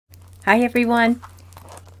Hi everyone,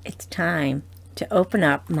 it's time to open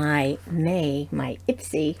up my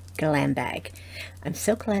IPSY Glam Bag. I'm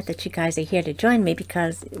so glad that you guys are here to join me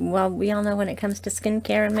because, well, we all know when it comes to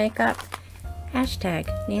skincare and makeup,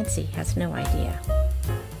 hashtag Nancy has no idea.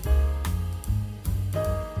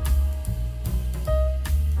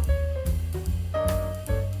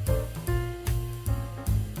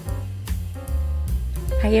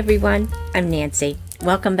 Hi everyone, I'm Nancy.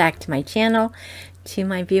 Welcome back to my channel. To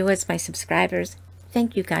my viewers, my subscribers,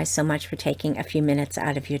 thank you guys so much for taking a few minutes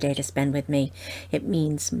out of your day to spend with me. It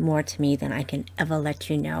means more to me than I can ever let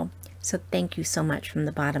you know. So thank you so much from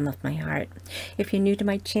the bottom of my heart. If you're new to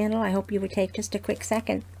my channel, I hope you would take just a quick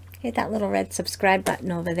second. Hit that little red subscribe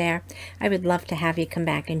button over there. I would love to have you come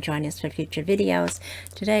back and join us for future videos.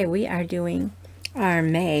 Today we are doing our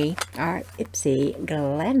IPSY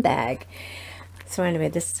Glam Bag. So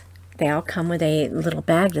anyway, they all come with a little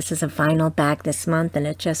bag. This is a vinyl bag this month, and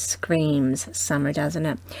it just screams summer, doesn't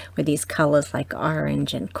it? With these colors like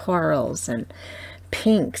orange and corals and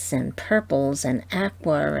pinks and purples and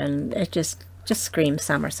aqua, and it just screams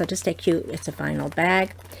summer. So just stay cute. It's a vinyl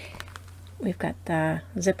bag. We've got the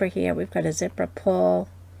zipper here. We've got a zipper pull,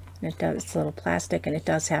 and it's a little plastic, and it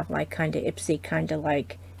does have like kind of IPSY, kind of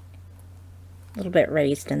like a little bit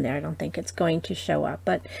raised in there. I don't think it's going to show up,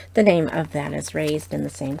 but the name of that is raised in the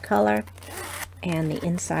same color. And the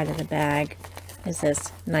inside of the bag is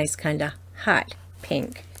this nice kind of hot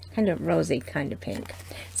pink, kind of rosy kind of pink.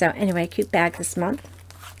 So anyway, cute bag this month.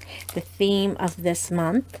 The theme of this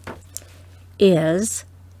month is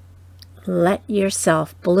Let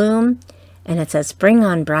Yourself Bloom, and it says bring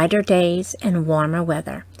on brighter days and warmer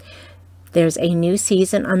weather. There's a new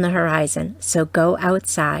season on the horizon, so go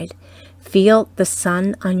outside. Feel the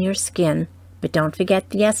sun on your skin, but don't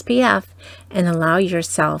forget the SPF, and allow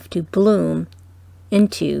yourself to bloom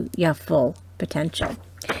into your full potential.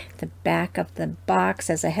 The back of the box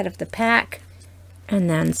as ahead of the pack,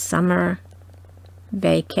 and then summer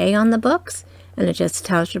vacay on the books, and it just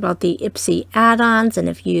tells you about the IPSY add-ons, and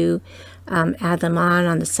if you add them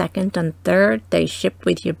on the 2nd and 3rd, they ship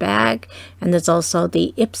with your bag. And there's also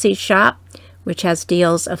the IPSY shop, which has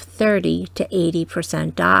deals of 30 to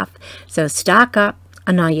 80% off. So stock up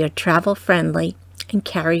on all your travel-friendly and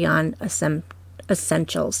carry-on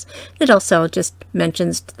essentials. It also just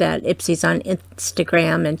mentions that IPSY's on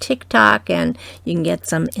Instagram and TikTok, and you can get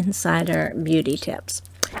some insider beauty tips.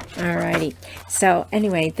 Alrighty. So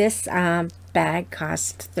anyway, this bag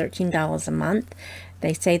costs $13 a month.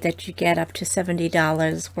 They say that you get up to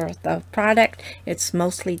 $70 worth of product. It's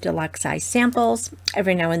mostly deluxe size samples.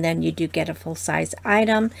 Every now and then you do get a full-size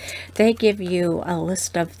item. They give you a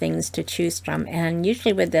list of things to choose from, and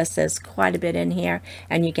usually with this there's quite a bit in here,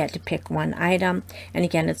 and you get to pick one item. And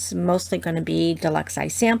again, it's mostly going to be deluxe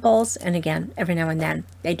size samples, and again, every now and then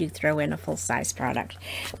they do throw in a full-size product.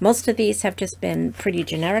 Most of these have just been pretty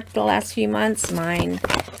generic the last few months.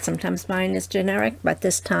 Sometimes mine is generic, but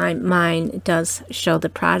this time mine does show the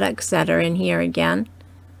products that are in here again.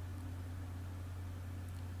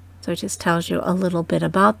 So it just tells you a little bit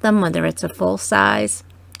about them, whether it's a full size.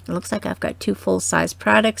 It looks like I've got 2 full-size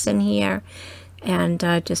products in here, and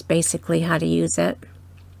just basically how to use it.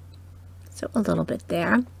 So a little bit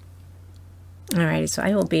there. Alrighty, so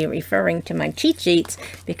I will be referring to my cheat sheets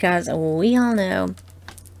because we all know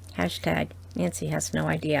hashtag Nancy has no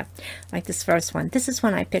idea. Like this first one. This is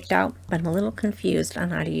one I picked out, but I'm a little confused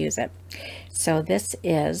on how to use it. So this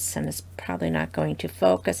is, and it's probably not going to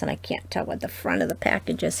focus, and I can't tell what the front of the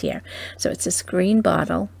package is here. So it's this green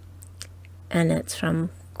bottle, and it's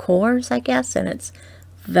from Coors, I guess, and it's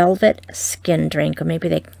Velvet Skin Drink, or maybe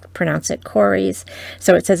they pronounce it Corey's.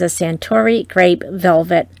 So it says a Santori Grape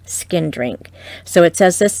Velvet Skin Drink. So it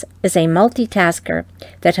says this is a multitasker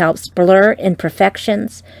that helps blur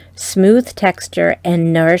imperfections, smooth texture,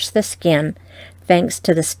 and nourish the skin thanks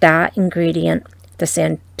to the star ingredient, the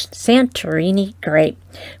Santorini grape,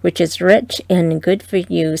 which is rich in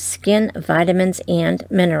good-for-you skin vitamins and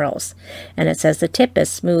minerals. And it says the tip is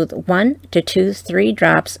smooth 1 to 3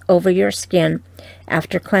 drops over your skin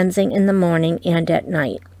after cleansing in the morning and at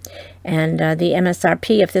night. And the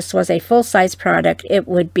MSRP, if this was a full-size product, it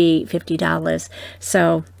would be $50.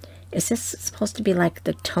 So is this supposed to be like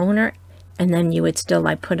the toner, and then you would still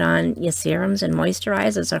like put on your serums and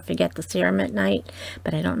moisturizers, or forget the serum at night?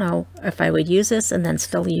 But I don't know if I would use this and then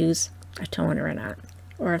still use a toner or not,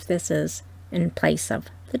 or if this is in place of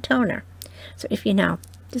the toner. So if you know,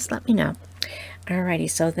 just let me know. Alrighty,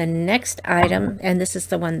 so the next item, and this is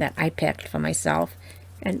the one that I picked for myself,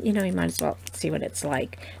 and you know, you might as well see what it's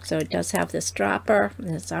like. So it does have this dropper, and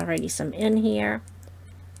there's already some in here.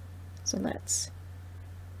 So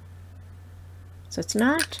it's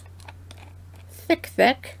not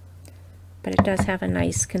thick, but it does have a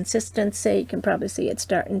nice consistency. You can probably see it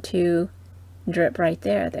starting to drip right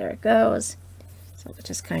there. There it goes. So it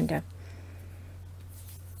just kind of,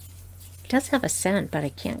 it does have a scent, but I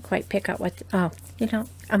can't quite pick out what, oh, you know,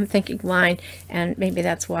 I'm thinking wine, and maybe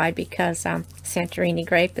that's why, because Santorini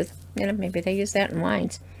grape is, you know, maybe they use that in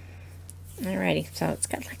wines. Alrighty, so it's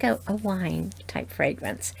got like a wine type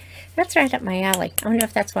fragrance. That's right up my alley. I wonder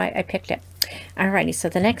if that's why I picked it. Alrighty, so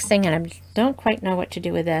the next thing, and I don't quite know what to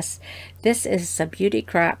do with this. This is a Beauty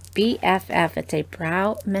Crop BFF. It's a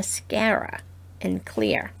brow mascara in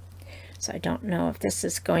clear. So I don't know if this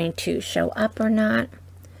is going to show up or not,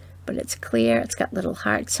 but it's clear. It's got little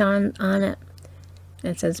hearts on it. And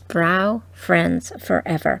it says Brow Friends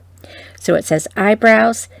Forever. So it says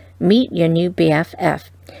eyebrows, meet your new BFF.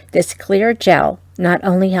 This clear gel not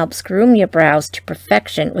only helps groom your brows to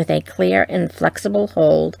perfection with a clear and flexible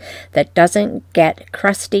hold that doesn't get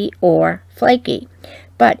crusty or flaky,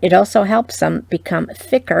 but it also helps them become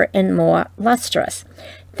thicker and more lustrous,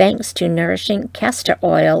 thanks to nourishing castor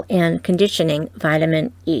oil and conditioning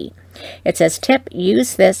vitamin E. It says, tip,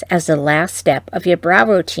 use this as the last step of your brow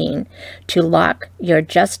routine to lock your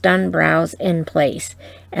just done brows in place.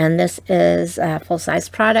 And this is a full-size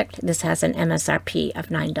product. This has an MSRP of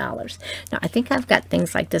 $9. Now, I think I've got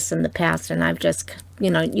things like this in the past, and I've just, you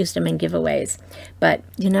know, used them in giveaways. But,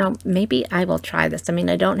 you know, maybe I will try this. I mean,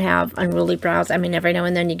 I don't have unruly brows. I mean, every now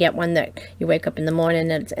and then you get one that you wake up in the morning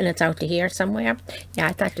and it's out to here somewhere. Yeah,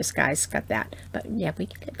 I thought this guy's got that. But, yeah, we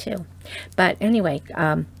get it too. But anyway,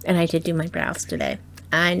 and I did do my brows today.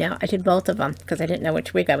 I know, I did both of them because I didn't know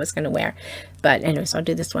which wig I was going to wear. But anyway, so I'll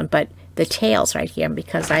do this one. But the tails right here,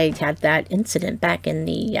 because I had that incident back in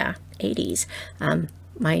the 80s,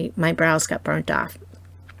 my brows got burnt off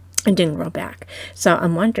and didn't grow back. So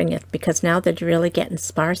I'm wondering if, because now they're really getting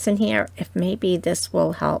sparse in here, if maybe this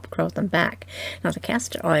will help grow them back. Now the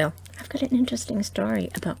castor oil, I've got an interesting story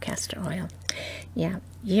about castor oil. Yeah,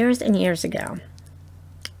 years and years ago,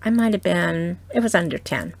 I might have been, it was under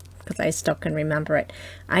 10. Because I still can remember it.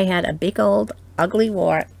 I had a big old ugly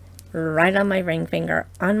wart right on my ring finger,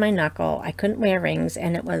 on my knuckle. I couldn't wear rings,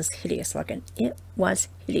 and it was hideous looking. It was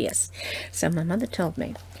hideous. So my mother told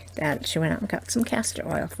me that she went out and got some castor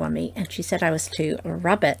oil for me, and she said I was to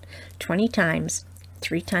rub it 20 times,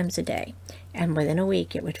 3 times a day, and within a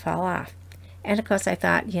week it would fall off. And of course I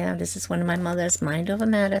thought, yeah, this is one of my mother's mind over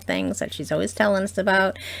matter things that she's always telling us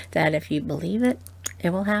about, that if you believe it,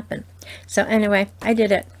 it will happen. So anyway, I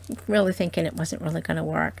did it, really thinking it wasn't really going to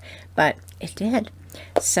work, but it did.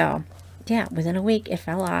 So yeah, within a week it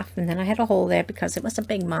fell off, and then I had a hole there because it was a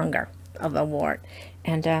big monger of a wart.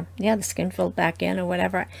 And yeah, the skin filled back in or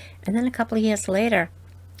whatever. And then a couple of years later,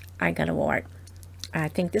 I got a wart. I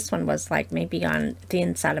think this one was like maybe on the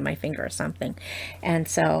inside of my finger or something. And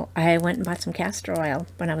so I went and bought some castor oil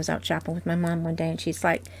when I was out shopping with my mom one day, and she's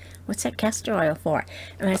like, what's that castor oil for?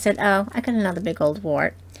 And I said, oh, I got another big old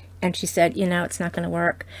wart. And she said, you know, it's not going to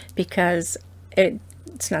work because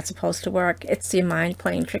it's not supposed to work. It's your mind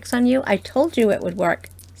playing tricks on you. I told you it would work,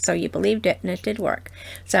 so you believed it, and it did work.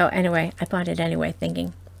 So anyway, I bought it anyway,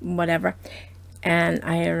 thinking whatever. And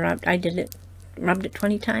I rubbed it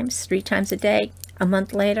 20 times, 3 times a day. A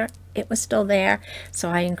month later, it was still there,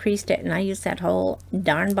 so I increased it, and I used that whole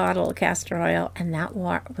darn bottle of castor oil, and that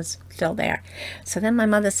wart was still there. So then my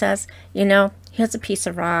mother says, you know, here's a piece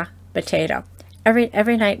of raw potato.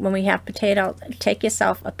 Every night when we have potato, take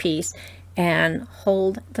yourself a piece and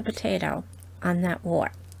hold the potato on that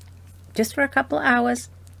wart. Just for a couple of hours,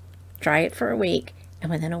 try it for a week,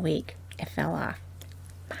 and within a week, it fell off.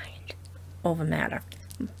 Mind over matter.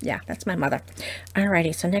 Yeah, that's my mother.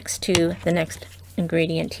 Alrighty, so next to the next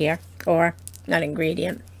ingredient here, or not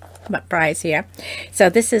ingredient, but prize here. So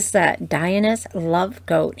this is the Diana's Love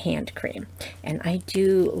Goat Hand Cream, and I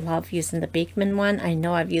do love using the Beekman one. I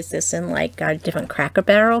know I've used this in like different Cracker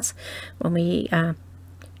Barrels when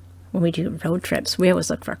we do road trips. We always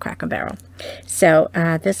look for a Cracker Barrel. So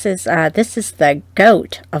this is the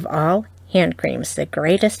goat of all hand creams, the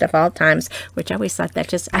greatest of all times, which I always thought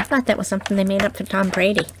I thought that was something they made up for Tom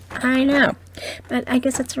Brady. I know, but I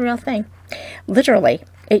guess it's a real thing. Literally,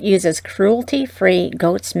 it uses cruelty-free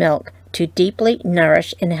goat's milk to deeply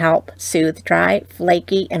nourish and help soothe dry,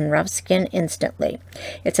 flaky, and rough skin instantly.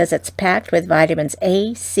 It says it's packed with vitamins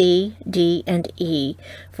A, C, D, and E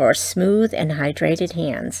for smooth and hydrated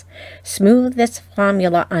hands. Smooth this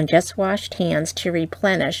formula on just washed hands to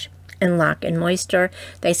replenish and lock in moisture.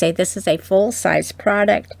 They say this is a full-size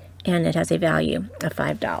product, and it has a value of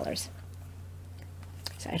 $5.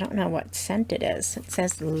 So I don't know what scent it is. It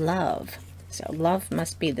says Love. So Love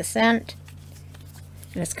must be the scent.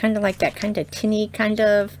 And it's kind of like that kind of tinny, kind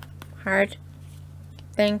of hard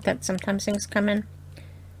thing that sometimes things come in.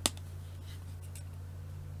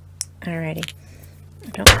 Alrighty.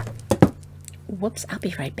 Whoops, I'll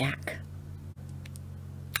be right back.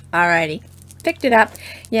 Alrighty. Picked it up.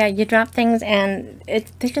 Yeah, you drop things and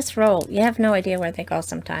they just roll. You have no idea where they go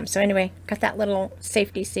sometimes. So anyway, got that little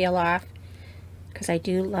safety seal off because I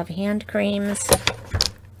do love hand creams.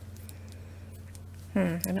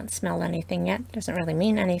 I don't smell anything yet. Doesn't really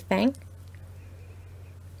mean anything.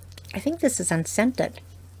 I think this is unscented.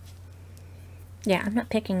 Yeah, I'm not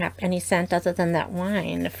picking up any scent other than that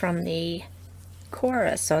wine from the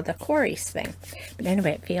chorus or the chorus thing. But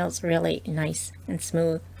anyway, it feels really nice and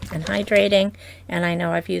smooth and hydrating. And I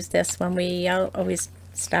know I've used this when we always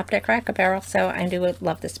stopped at Cracker Barrel, so I do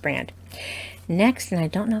love this brand. Next, and I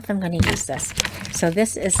don't know if I'm going to use this. So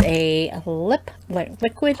this is a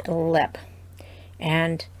liquid lip,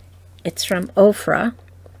 and it's from Ofra,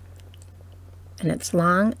 and it's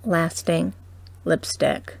long-lasting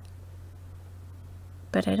lipstick.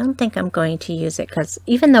 But I don't think I'm going to use it because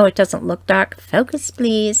even though it doesn't look dark, focus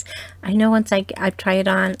please. I know once I try it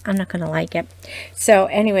on, I'm not going to like it. So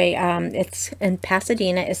anyway, it's in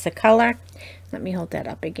Pasadena is the color. Let me hold that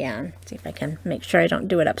up again. See if I can make sure I don't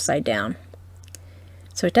do it upside down.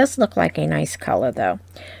 So it does look like a nice color though.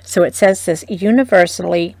 So it says this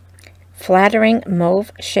universally flattering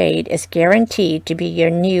mauve shade is guaranteed to be your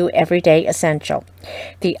new everyday essential.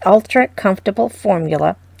 The ultra comfortable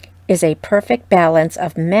formula is a perfect balance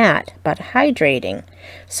of matte but hydrating,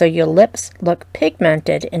 so your lips look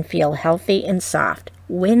pigmented and feel healthy and soft.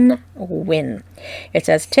 Win-win. It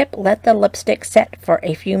says, tip, let the lipstick set for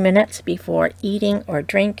a few minutes before eating or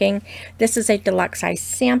drinking. This is a deluxe size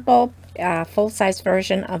sample. Full-size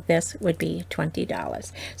version of this would be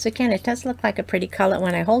 $20. So again, it does look like a pretty color.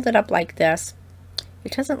 When I hold it up like this,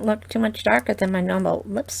 it doesn't look too much darker than my normal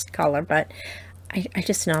lips color, but I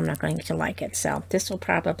just know I'm not going to like it. So this will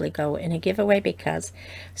probably go in a giveaway because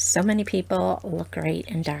so many people look great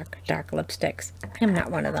in dark lipsticks. I'm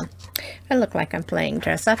not one of them. I look like I'm playing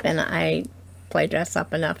dress up, and I play dress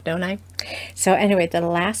up enough, don't I? So anyway, the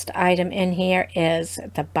last item in here is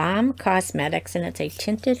the Balm Cosmetics, and it's a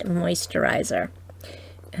tinted moisturizer.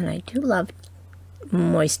 And I do love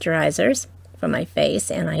moisturizers for my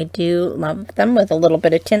face, and I do love them with a little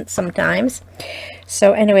bit of tint sometimes.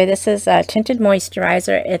 So anyway, this is a tinted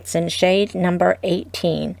moisturizer. It's in shade number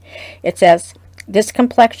 18. It says, this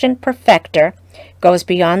complexion perfector goes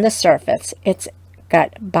beyond the surface. It's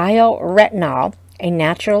got bioretinol, a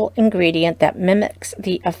natural ingredient that mimics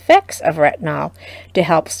the effects of retinol to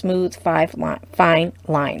help smooth fine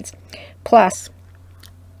lines. Plus,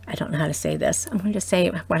 I don't know how to say this. I'm going to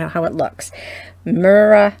say how it looks.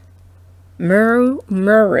 Muru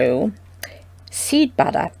seed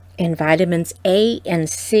butter and vitamins A and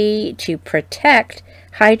C to protect,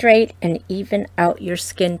 hydrate, and even out your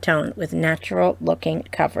skin tone with natural looking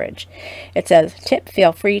coverage. It says, tip,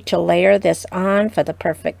 feel free to layer this on for the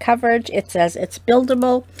perfect coverage. It says it's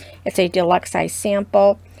buildable. It's a deluxe size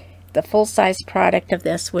sample. The full size product of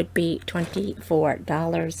this would be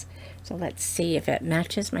 $24. So let's see if it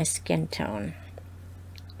matches my skin tone.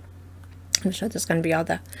 I'm sure there's going to be all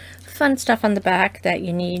the fun stuff on the back that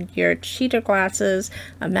you need. Your cheater glasses,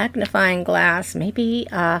 a magnifying glass, maybe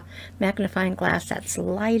a magnifying glass that's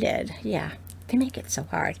lighted. Yeah, they make it so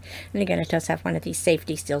hard. And again, it does have one of these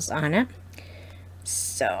safety seals on it.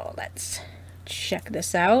 So let's check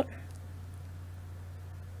this out.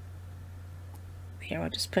 Here, we'll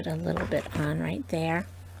just put a little bit on right there.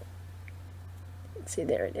 Let's see,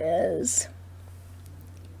 there it is.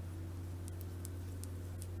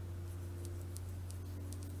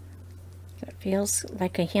 It feels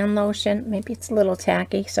like a hand lotion. Maybe it's a little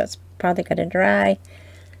tacky, so it's probably going to dry.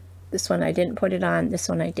 This one I didn't put it on. This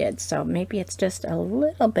one I did. So maybe it's just a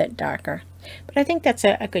little bit darker. But I think that's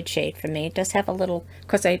a good shade for me. It does have a little,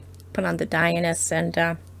 because I put on the Dionys,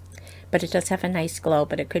 and but it does have a nice glow,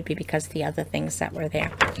 but it could be because of the other things that were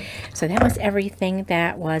there. So that was everything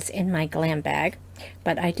that was in my glam bag.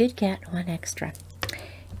 But I did get one extra.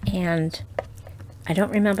 And I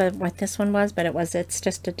don't remember what this one was, but it's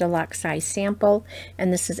just a deluxe size sample,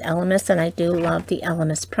 and this is Elemis, and I do love the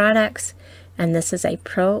Elemis products. And this is a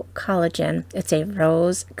Pro Collagen. It's a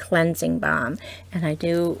rose cleansing balm, and I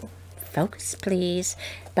do, focus please,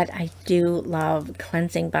 but I do love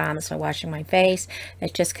cleansing balms for washing my face.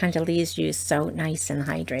 It just kind of leaves you so nice and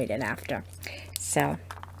hydrated after. So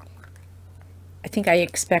I think I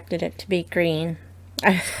expected it to be green.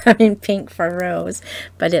 I mean pink for rose,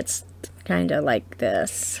 but it's kind of like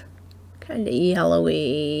this, kind of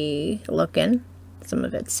yellowy looking. Some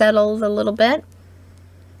of it settles a little bit,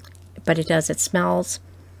 but it smells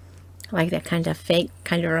I like that kind of fake,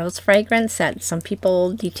 kind of rose fragrance that some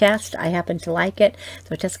people detest. I happen to like it.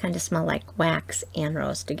 So it does kind of smell like wax and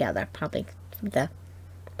rose together, probably the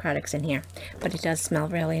products in here. But it does smell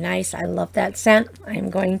really nice. I love that scent. I'm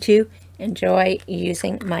going to enjoy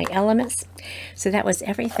using my elements. So that was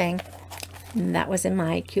everything that was in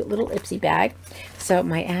my cute little IPSY bag. So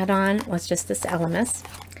my add-on was just this Elemis.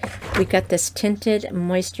 We got this tinted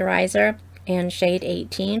moisturizer in shade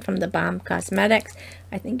 18 from the Balm Cosmetics.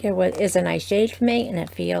 I think it is a nice shade for me, and it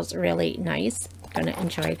feels really nice. I'm going to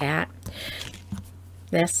enjoy that.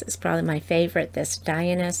 This is probably my favorite, this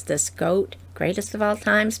Dionysus, this goat, greatest of all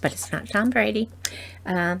times, but it's not Tom Brady.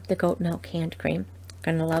 The goat milk hand cream.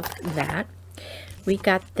 Gonna love that. We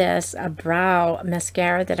got this brow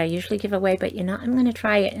mascara that I usually give away, but you know, I'm going to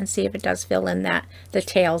try it and see if it does fill in that the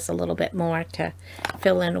tails a little bit more, to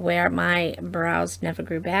fill in where my brows never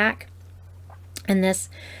grew back. And this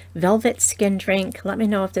Velvet Skin Drink, let me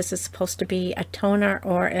know if this is supposed to be a toner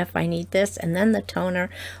or if I need this and then the toner,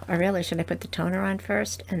 or really should I put the toner on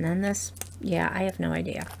first and then this? Yeah, I have no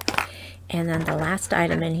idea. And then the last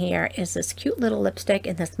item in here is this cute little lipstick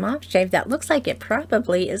in this mauve shade that looks like it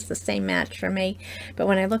probably is the same match for me. But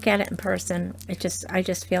when I look at it in person, I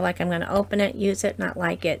just feel like I'm going to open it, use it, not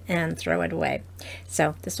like it, and throw it away.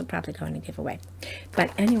 So this will probably go in a giveaway.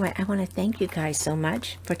 But anyway, I want to thank you guys so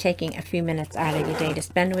much for taking a few minutes out of your day to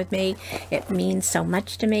spend with me. It means so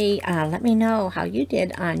much to me. Let me know how you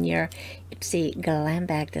did on your IPSY Glam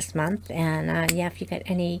Bag this month. And yeah, if you got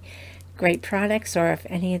any great products, or if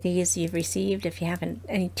any of these you've received, if you haven't,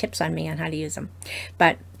 any tips on me on how to use them.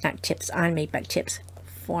 But not tips on me, but tips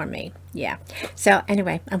for me. Yeah. So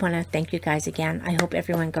anyway, I want to thank you guys again. I hope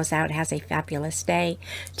everyone goes out, has a fabulous day.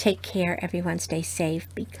 Take care, everyone. Stay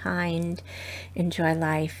safe, be kind, enjoy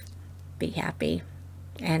life, be happy,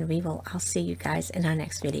 and I'll see you guys in our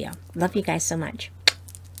next video. Love you guys so much.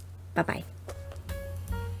 Bye-bye.